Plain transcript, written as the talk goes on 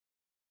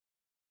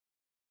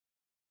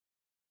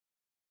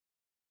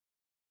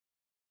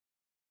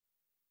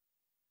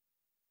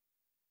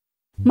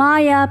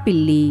మాయా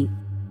పిల్లి.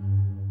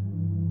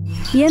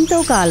 ఎంతో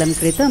కాలం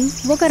క్రితం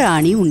ఒక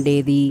రాణి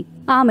ఉండేది.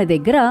 ఆమె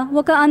దగ్గర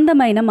ఒక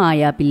అందమైన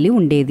మాయాపిల్లి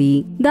ఉండేది.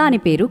 దాని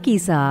పేరు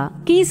కీసా.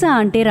 కీసా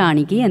అంటే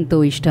రాణికి ఎంతో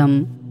ఇష్టం.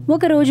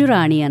 ఒకరోజు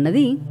రాణి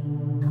అన్నది,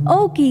 ఓ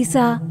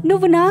కీసా,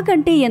 నువ్వు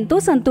నాకంటే ఎంతో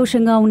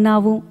సంతోషంగా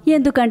ఉన్నావు.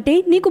 ఎందుకంటే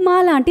నీకు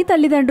మాలాంటి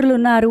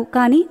తల్లిదండ్రులున్నారు,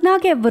 కాని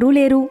నాకెవ్వరూ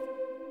లేరు.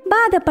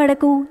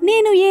 బాధపడకు,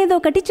 నేను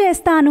ఏదొకటి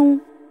చేస్తాను.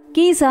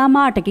 కీసా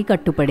మాటకి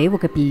కట్టుపడే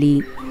ఒక పిల్లి.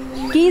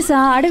 కీసా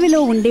అడవిలో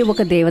ఉండే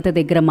ఒక దేవత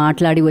దగ్గర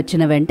మాట్లాడి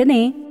వచ్చిన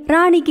వెంటనే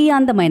రాణికి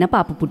అందమైన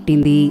పాప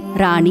పుట్టింది.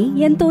 రాణి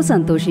ఎంతో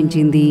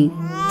సంతోషించింది.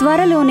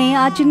 త్వరలోనే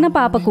ఆ చిన్న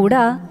పాప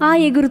కూడా ఆ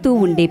ఎగురుతూ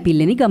ఉండే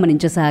పిల్లిని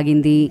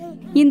గమనించసాగింది.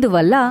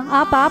 ఇందువల్ల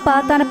ఆ పాప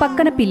తన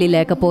పక్కన పిల్లి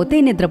లేకపోతే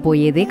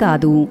నిద్రపోయేదే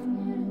కాదు.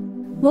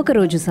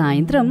 ఒకరోజు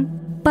సాయంత్రం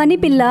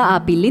పనిపిల్ల ఆ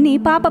పిల్లిని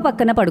పాప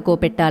పక్కన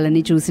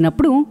పడుకోపెట్టాలని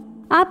చూసినప్పుడు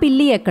ఆ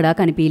పిల్లి ఎక్కడా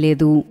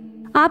కనిపించలేదు.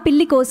 ఆ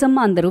పిల్లి కోసం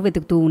అందరూ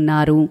వెతుకుతూ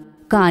ఉన్నారు.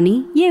 కాని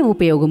ఏ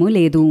ఉపయోగమూ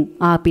లేదు.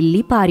 ఆ పిల్లి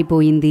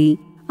పారిపోయింది.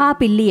 ఆ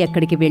పిల్లి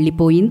ఎక్కడికి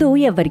వెళ్లిపోయిందో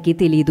ఎవ్వరికీ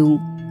తెలీదు.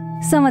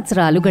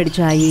 సంవత్సరాలు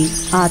గడిచాయి.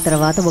 ఆ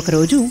తర్వాత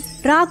ఒకరోజు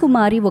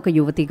రాకుమారి ఒక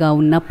యువతిగా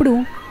ఉన్నప్పుడు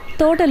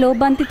తోటలో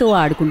బంతితో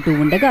ఆడుకుంటూ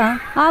ఉండగా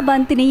ఆ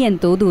బంతిని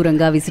ఎంతో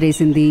దూరంగా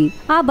విసిరేసింది.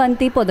 ఆ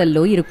బంతి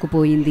పొదల్లో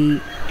ఇరుక్కుపోయింది.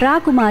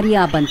 రాకుమారి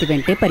ఆ బంతి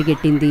వెంటే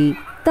పరిగెట్టింది.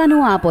 తను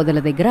ఆ పొదల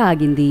దగ్గర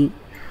ఆగింది.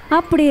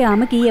 అప్పుడే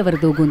ఆమెకి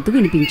ఎవరిదో గొంతు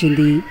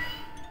వినిపించింది.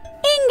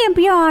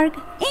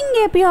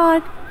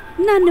 ఇంగెప్యార్గ్,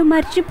 నన్ను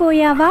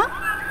మర్చిపోయావా?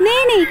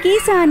 నేనే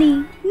కీసాని,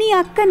 నీ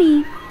అక్కని.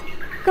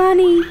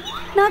 కానీ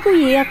నాకు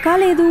ఏ అక్క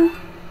లేదు.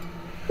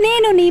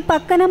 నేను నీ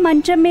పక్కన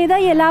మంచం మీద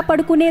ఎలా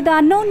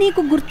పడుకునేదాన్నో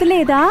నీకు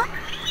గుర్తులేదా?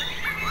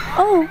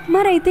 ఓ,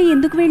 మరైతే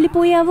ఎందుకు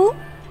వెళ్ళిపోయావు?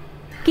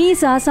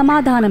 కీసా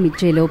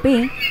సమాధానమిచ్చేలోపే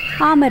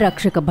ఆమె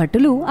రక్షక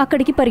భటులు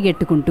అక్కడికి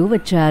పరిగెట్టుకుంటూ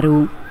వచ్చారు.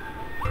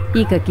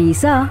 ఇక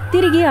కీసా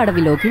తిరిగి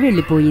అడవిలోకి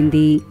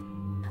వెళ్ళిపోయింది.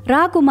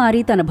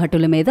 రాకుమారి తన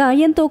భటుల మీద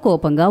ఎంతో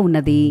కోపంగా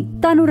ఉన్నది.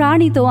 తను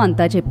రాణితో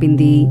అంతా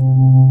చెప్పింది.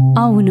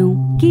 అవును,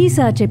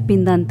 కీసా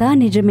చెప్పిందంతా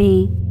నిజమే.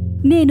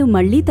 నేను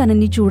మళ్ళీ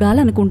తనని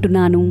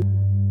చూడాలనుకుంటున్నాను.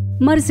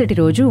 మరుసటి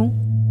రోజు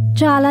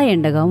చాలా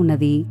ఎండగా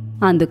ఉన్నది.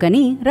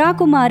 అందుకని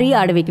రాకుమారి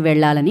అడవికి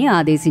వెళ్లాలని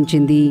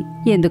ఆదేశించింది.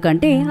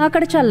 ఎందుకంటే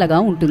అక్కడ చల్లగా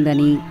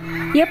ఉంటుందని.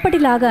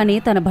 ఎప్పటిలాగానే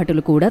తన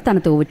భటులు కూడా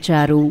తనతో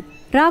వచ్చారు.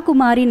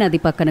 రాకుమారి నది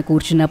పక్కన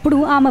కూర్చున్నప్పుడు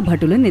ఆమె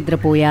భటులు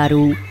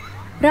నిద్రపోయారు.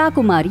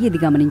 రాకుమారి ఇది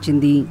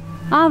గమనించింది.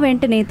 ఆ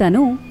వెంటనే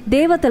తను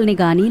దేవతల్ని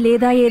గాని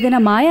లేదా ఏదైనా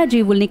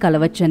మాయాజీవుల్ని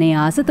కలవచ్చనే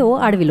ఆశతో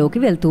అడవిలోకి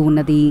వెళ్తూ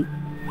ఉన్నది.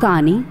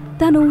 కాని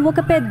తను ఒక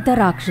పెద్ద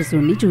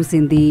రాక్షసుణ్ణి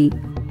చూసింది.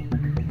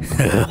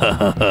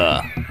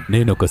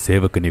 నేనొక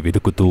సేవకుని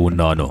వెతుకుతూ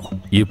ఉన్నాను.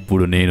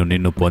 ఇప్పుడు నేను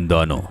నిన్ను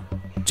పొందాను.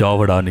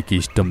 చావడానికి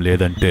ఇష్టం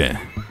లేదంటే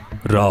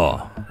రా,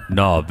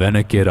 నా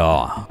వెనకే రా.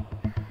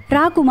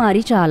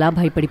 రాకుమారి చాలా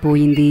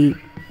భయపడిపోయింది.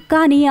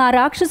 కాని ఆ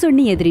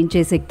రాక్షసుడిని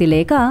ఎదిరించే శక్తి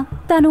లేక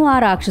తను ఆ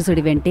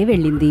రాక్షసుడి వెంటే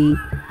వెళ్ళింది.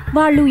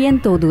 వాళ్ళు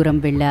ఎంతో దూరం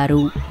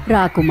వెళ్లారు.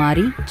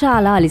 రాకుమారి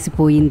చాలా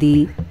అలసిపోయింది.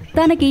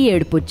 తనకి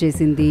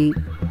ఏడుపొచ్చేసింది.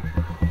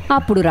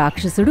 అప్పుడు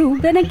రాక్షసుడు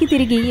వెనక్కి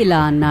తిరిగి ఇలా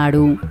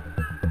అన్నాడు.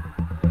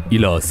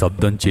 ఇలా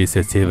శబ్దం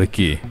చేసే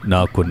సేవకి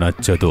నాకు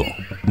నచ్చదు.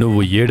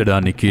 నువ్వు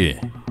ఏడడానికి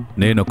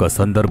నేనొక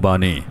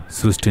సందర్భాన్ని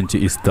సృష్టించి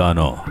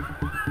ఇస్తాను.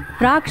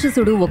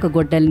 రాక్షసుడు ఒక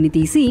గొడ్డలిని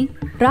తీసి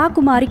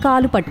రాకుమారి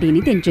కాలు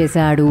పట్టీని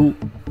తెంచేశాడు.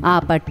 ఆ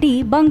పట్టీ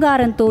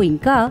బంగారంతో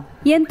ఇంకా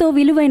ఎంతో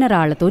విలువైన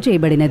రాళ్లతో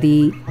చేయబడినది.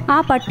 ఆ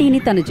పట్టీని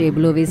తన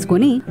జేబులో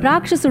వేసుకుని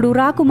రాక్షసుడు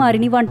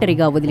రాకుమారిని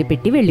ఒంటరిగా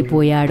వదిలిపెట్టి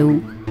వెళ్లిపోయాడు.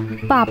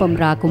 పాపం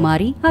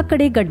రాకుమారి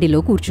అక్కడే గడ్డిలో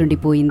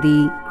కూర్చుండిపోయింది.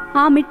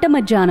 ఆ మిట్ట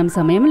మధ్యాహ్నం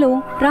సమయంలో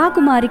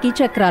రాకుమారికి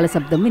చక్రాల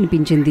శబ్దం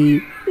వినిపించింది.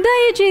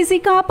 దయచేసి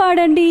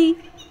కాపాడండి,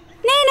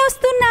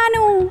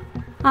 నేనొస్తున్నాను.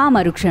 ఆ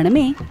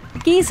మరుక్షణమే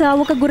కీసా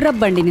ఒక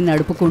గుర్రబండిని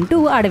నడుపుకుంటూ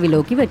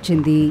అడవిలోకి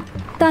వచ్చింది.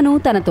 తను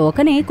తన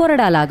తోకనే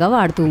కొరడాలాగా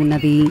వాడుతూ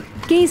ఉన్నది.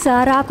 కీసా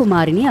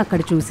రాకుమారిని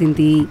అక్కడ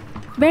చూసింది.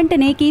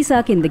 వెంటనే కీసా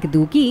కిందకి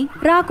దూకి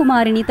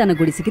రాకుమారిని తన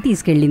గుడిసికి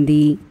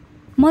తీసుకెళ్ళింది.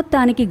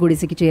 మొత్తానికి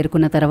గుడిసికి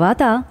చేరుకున్న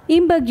తర్వాత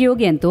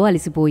ఇంబగ్యోగ్ ఎంతో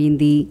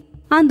అలసిపోయింది.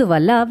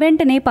 అందువల్ల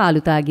వెంటనే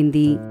పాలు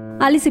తాగింది.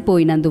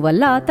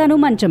 అలసిపోయినందువల్ల తను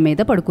మంచం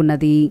మీద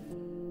పడుకున్నది.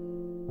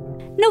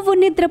 నువ్వు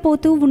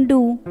నిద్రపోతూ ఉండు,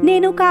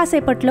 నేను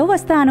కాసేపట్లో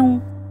వస్తాను.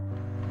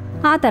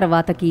 ఆ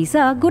తర్వాత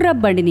కీసా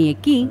గుర్రబండిని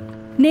ఎక్కి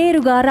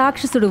నేరుగా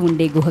రాక్షసుడు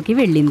ఉండే గుహకి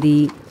వెళ్ళింది.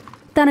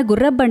 తన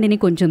గుర్రబండిని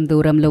కొంచెం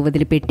దూరంలో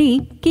వదిలిపెట్టి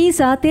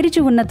కీసా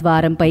తెరిచి ఉన్న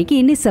ద్వారంపైకి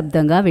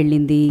నిశ్శబ్దంగా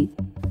వెళ్ళింది.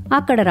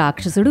 అక్కడ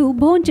రాక్షసుడు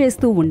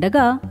భోంచేస్తూ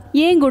ఉండగా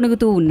ఏం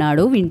గొణుగుతూ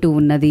ఉన్నాడో వింటూ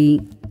ఉన్నది.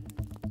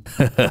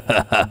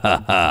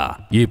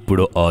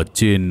 ఇప్పుడు ఆ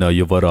చిన్న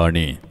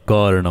యువరాణి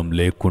కారణం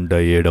లేకుండా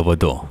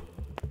ఏడవదు.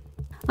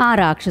 ఆ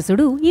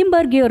రాక్షసుడు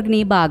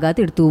ఇంబర్గ్యోర్గ్ని బాగా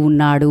తిడుతూ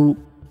ఉన్నాడు.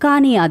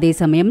 కాని అదే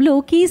సమయంలో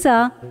కీసా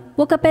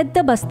ఒక పెద్ద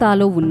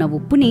బస్తాలో ఉన్న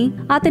ఉప్పుని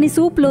అతని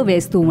సూప్లో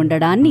వేస్తూ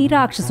ఉండడాన్ని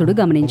రాక్షసుడు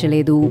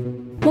గమనించలేదు.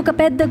 ఒక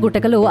పెద్ద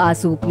గుటకలో ఆ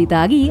సూప్ని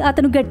తాగి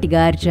అతను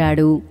గట్టిగా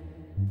అరిచాడు.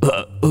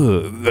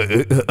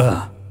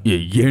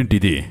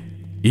 ఏంటిది?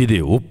 ఇది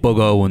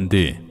ఉప్పగా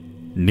ఉంది.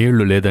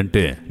 నీళ్లు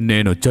లేదంటే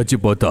నేను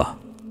చచ్చిపోతా.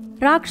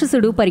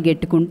 రాక్షసుడు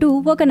పరిగెట్టుకుంటూ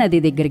ఒక నది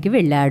దగ్గరికి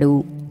వెళ్ళాడు.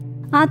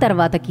 ఆ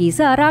తర్వాత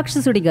కీసా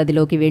రాక్షసుడి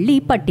గదిలోకి వెళ్లి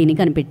పట్టీని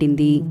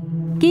కనిపెట్టింది.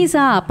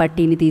 కీసా ఆ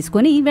పట్టీని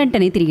తీసుకుని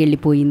వెంటనే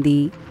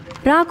తిరిగెళ్ళిపోయింది.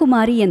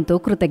 రాకుమారి ఎంతో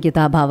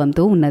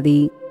కృతజ్ఞతాభావంతో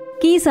ఉన్నది.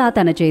 కీసా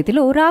తన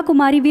చేతిలో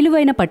రాకుమారి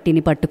విలువైన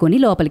పట్టీని పట్టుకుని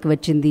లోపలికి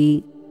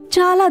వచ్చింది.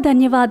 చాలా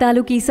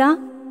ధన్యవాదాలు కీసా.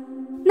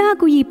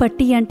 నాకు ఈ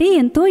పట్టీ అంటే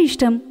ఎంతో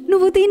ఇష్టం.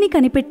 నువ్వు దీన్ని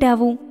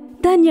కనిపెట్టావు.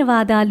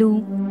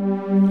 ధన్యవాదాలు.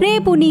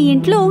 రేపు నీ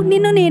ఇంట్లో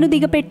నిన్ను నేను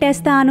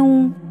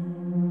దిగపెట్టేస్తాను.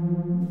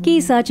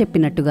 కీసా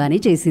చెప్పినట్టుగానే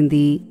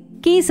చేసింది.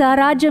 కీసా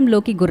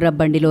రాజ్యంలోకి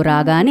గుర్రబండిలో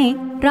రాగానే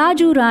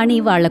రాజు రాణి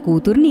వాళ్ల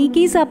కూతుర్ని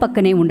కీసా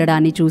పక్కనే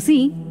ఉండడాన్ని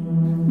చూసి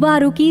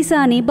వారు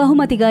కీసాని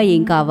బహుమతిగా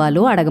ఏం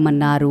కావాలో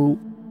అడగమన్నారు.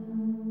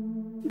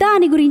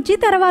 దాని గురించి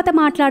తర్వాత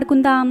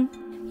మాట్లాడుకుందాం.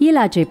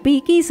 ఇలా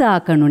చెప్పి కీసా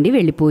అక్కడి నుండి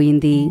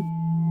వెళ్ళిపోయింది.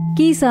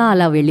 కీసా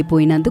అలా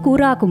వెళ్ళిపోయినందుకు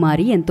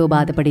రాకుమారి ఎంతో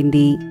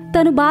బాధపడింది.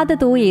 తను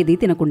బాధతో ఏదీ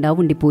తినకుండా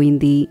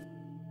ఉండిపోయింది.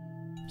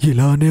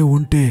 ఇలానే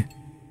ఉంటే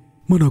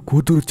మన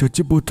కూతురు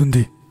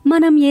చచ్చిపోతుంది.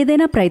 మనం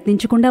ఏదైనా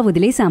ప్రయత్నించకుండా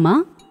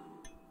వదిలేశామా?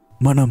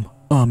 మనం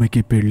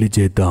ఆమెకి పెళ్లి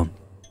చేద్దాం.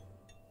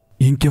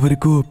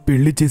 ఇంకెవరికో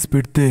పెళ్లి చేసి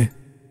పెడితే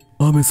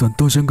ఆమె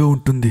సంతోషంగా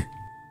ఉంటుంది.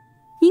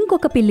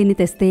 ఇంకొక పిల్లిని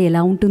తెస్తే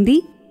ఎలా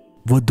ఉంటుంది?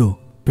 వద్దు,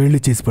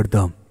 పెళ్లి చేసి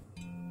పెడదాం.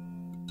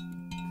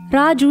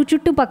 రాజు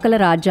చుట్టుపక్కల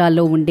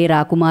రాజ్యాల్లో ఉండే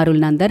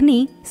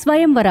రాకుమారులందర్నీ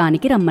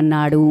స్వయంవరానికి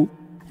రమ్మన్నాడు.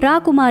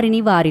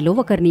 రాకుమారిని వారిలో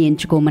ఒకరిని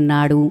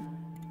ఎంచుకోమన్నాడు.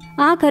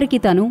 ఆఖరికి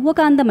తను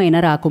ఒక అందమైన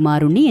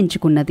రాకుమారుణ్ణి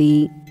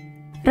ఎంచుకున్నది.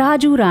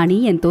 రాజు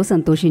రాణి ఎంతో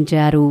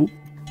సంతోషించారు.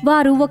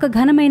 వారు ఒక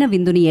ఘనమైన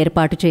విందుని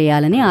ఏర్పాటు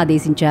చేయాలని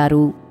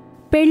ఆదేశించారు.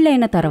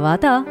 పెళ్లైన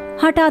తర్వాత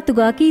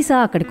హఠాత్తుగా కీసా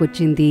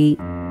అక్కడికొచ్చింది.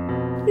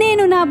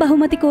 నేను నా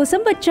బహుమతి కోసం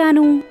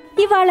వచ్చాను.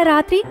 ఇవాళ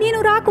రాత్రి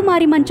నేను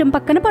రాకుమారి మంచం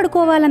పక్కన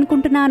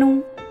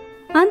పడుకోవాలనుకుంటున్నాను.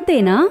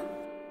 అంతేనా?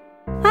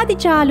 అది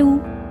చాలు.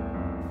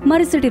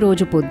 మరుసటి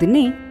రోజు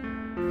పొద్దున్నే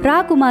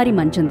రాకుమారి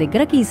మంచం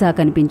దగ్గర కీసా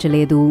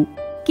కనిపించలేదు.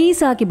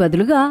 కీసాకి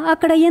బదులుగా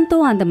అక్కడ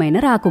ఎంతో అందమైన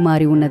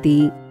రాకుమారి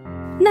ఉన్నది.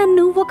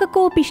 నన్ను ఒక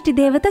కోపిష్టి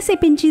దేవత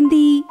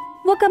శపించింది.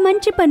 ఒక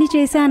మంచి పని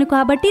చేశాను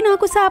కాబట్టి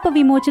నాకు శాప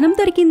విమోచనం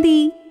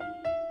దొరికింది.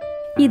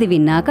 ఇది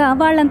విన్నాక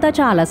వాళ్లంతా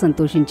చాలా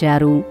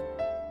సంతోషించారు.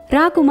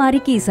 రాకుమారి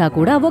కీసా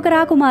కూడా ఒక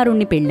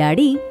రాకుమారుణ్ణి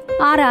పెళ్లాడి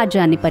ఆ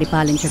రాజ్యాన్ని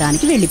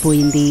పరిపాలించడానికి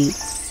వెళ్ళిపోయింది.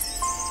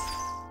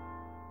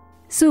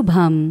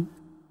 శుభం.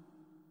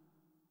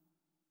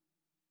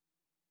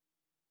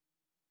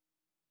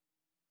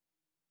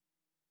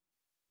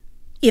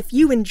 If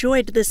you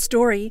enjoyed this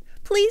story,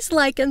 please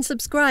like and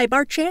subscribe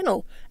our channel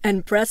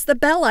and press the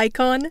bell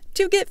icon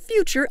to get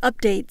future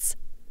updates.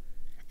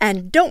 And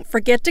don't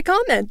forget to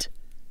comment.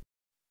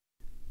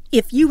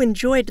 If you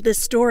enjoyed this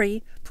story,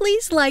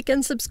 please like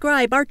and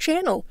subscribe our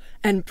channel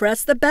and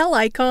press the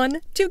bell icon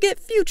to get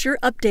future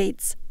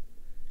updates.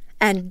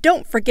 And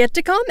don't forget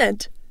to comment.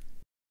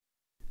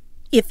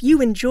 If you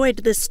enjoyed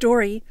this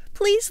story,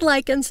 please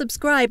like and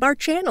subscribe our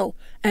channel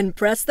and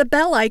press the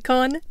bell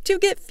icon to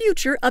get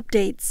future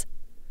updates.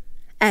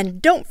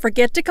 And don't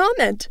forget to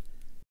comment.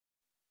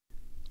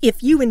 If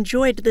you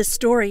enjoyed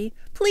this story,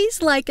 please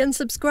like and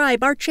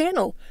subscribe our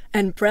channel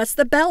and press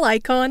the bell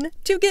icon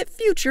to get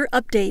future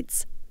updates.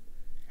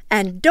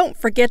 And don't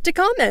forget to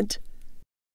comment.